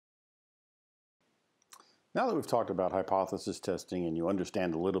Now that we've talked about hypothesis testing and you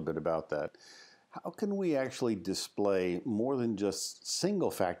understand a little bit about that, how can we actually display more than just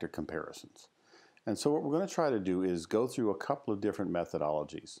single factor comparisons? And so what we're going to try to do is go through a couple of different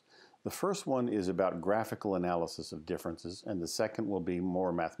methodologies. The first one is about graphical analysis of differences, and the second will be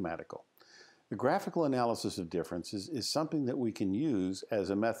more mathematical. The graphical analysis of differences is something that we can use as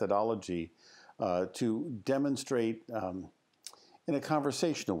a methodology to demonstrate in a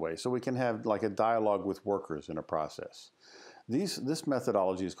conversational way, so we can have like a dialogue with workers in a process. This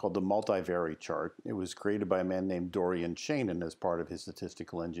methodology is called the multivariate chart. It was created by a man named Dorian Shainin as part of his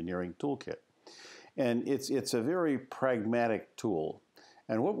statistical engineering toolkit. And it's a very pragmatic tool.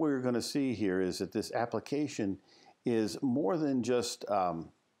 And what we're going to see here is that this application is more than just the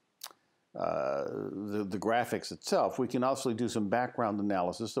graphics itself. We can also do some background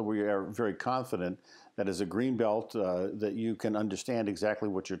analysis, so we are very confident that as a green belt that you can understand exactly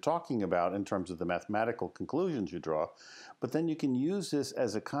what you're talking about in terms of the mathematical conclusions you draw. But then you can use this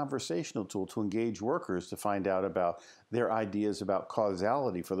as a conversational tool to engage workers to find out about their ideas about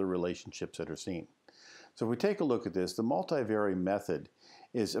causality for the relationships that are seen. So if we take a look at this, the multivariate method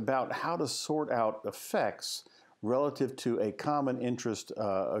is about how to sort out effects relative to a common interest,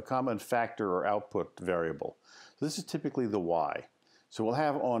 a common factor or output variable. So this is typically the y. So we'll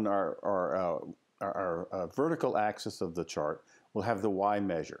have on our vertical axis of the chart, we'll have the y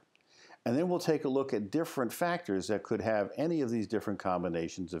measure. And then we'll take a look at different factors that could have any of these different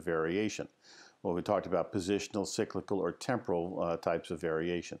combinations of variation. Well, we talked about positional, cyclical, or temporal types of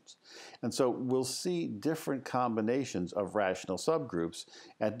variations. And so we'll see different combinations of rational subgroups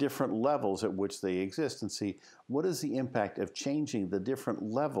at different levels at which they exist and see what is the impact of changing the different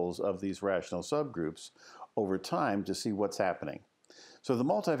levels of these rational subgroups over time to see what's happening. So the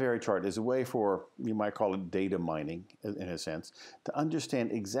multivariate chart is a way for, you might call it data mining in a sense, to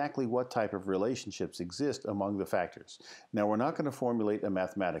understand exactly what type of relationships exist among the factors. Now, we're not going to formulate a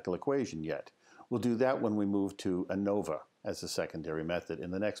mathematical equation yet. We'll do that when we move to ANOVA as a secondary method in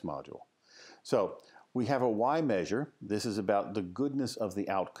the next module. So we have a y measure. This is about the goodness of the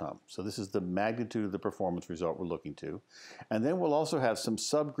outcome. So this is the magnitude of the performance result we're looking to. And then we'll also have some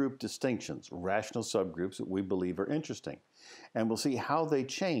subgroup distinctions, rational subgroups that we believe are interesting. And we'll see how they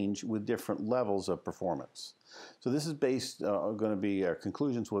change with different levels of performance. So this is based, our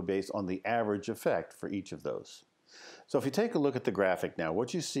conclusions will be based on the average effect for each of those. So if you take a look at the graphic now,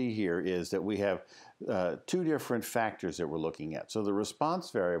 what you see here is that we have two different factors that we're looking at. So the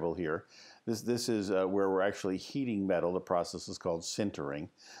response variable here, this is where we're actually heating metal. The process is called sintering.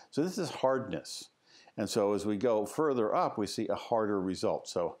 So this is hardness. And so as we go further up, we see a harder result.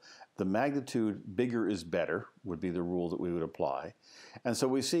 So the magnitude bigger is better would be the rule that we would apply. And so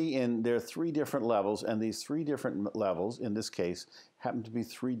we see there are three different levels, and these three different levels, in this case, happen to be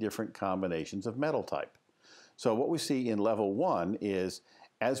three different combinations of metal type. So what we see in level 1 is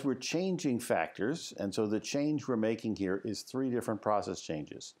as we're changing factors, and so the change we're making here is three different process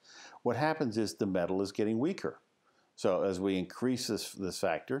changes. What happens is the metal is getting weaker. So as we increase this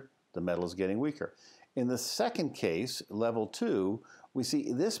factor, the metal is getting weaker. In the second case, level 2, we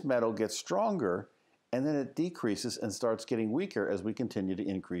see this metal gets stronger, and then it decreases and starts getting weaker as we continue to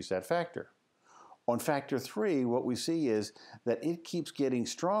increase that factor. On factor 3, what we see is that it keeps getting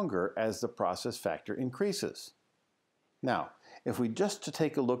stronger as the process factor increases. Now, if we just to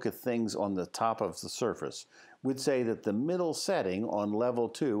take a look at things on the top of the surface, we'd say that the middle setting on level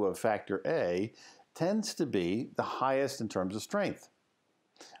 2 of factor A tends to be the highest in terms of strength.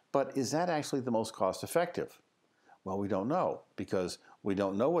 But is that actually the most cost effective? Well, we don't know, because we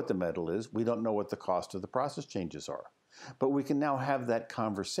don't know what the metal is, we don't know what the cost of the process changes are. But we can now have that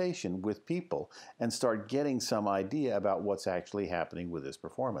conversation with people and start getting some idea about what's actually happening with this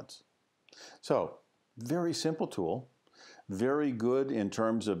performance. So, very simple tool, very good in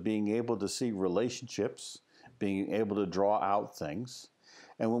terms of being able to see relationships, being able to draw out things.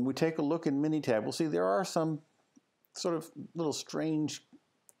 And when we take a look in Minitab, we'll see there are some sort of little strange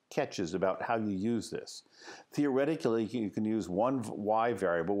catches about how you use this. Theoretically, you can use one y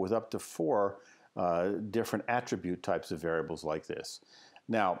variable with up to 4 different attribute types of variables like this.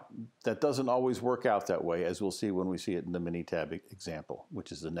 Now, that doesn't always work out that way, as we'll see when we see it in the Minitab example,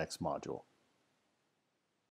 which is the next module.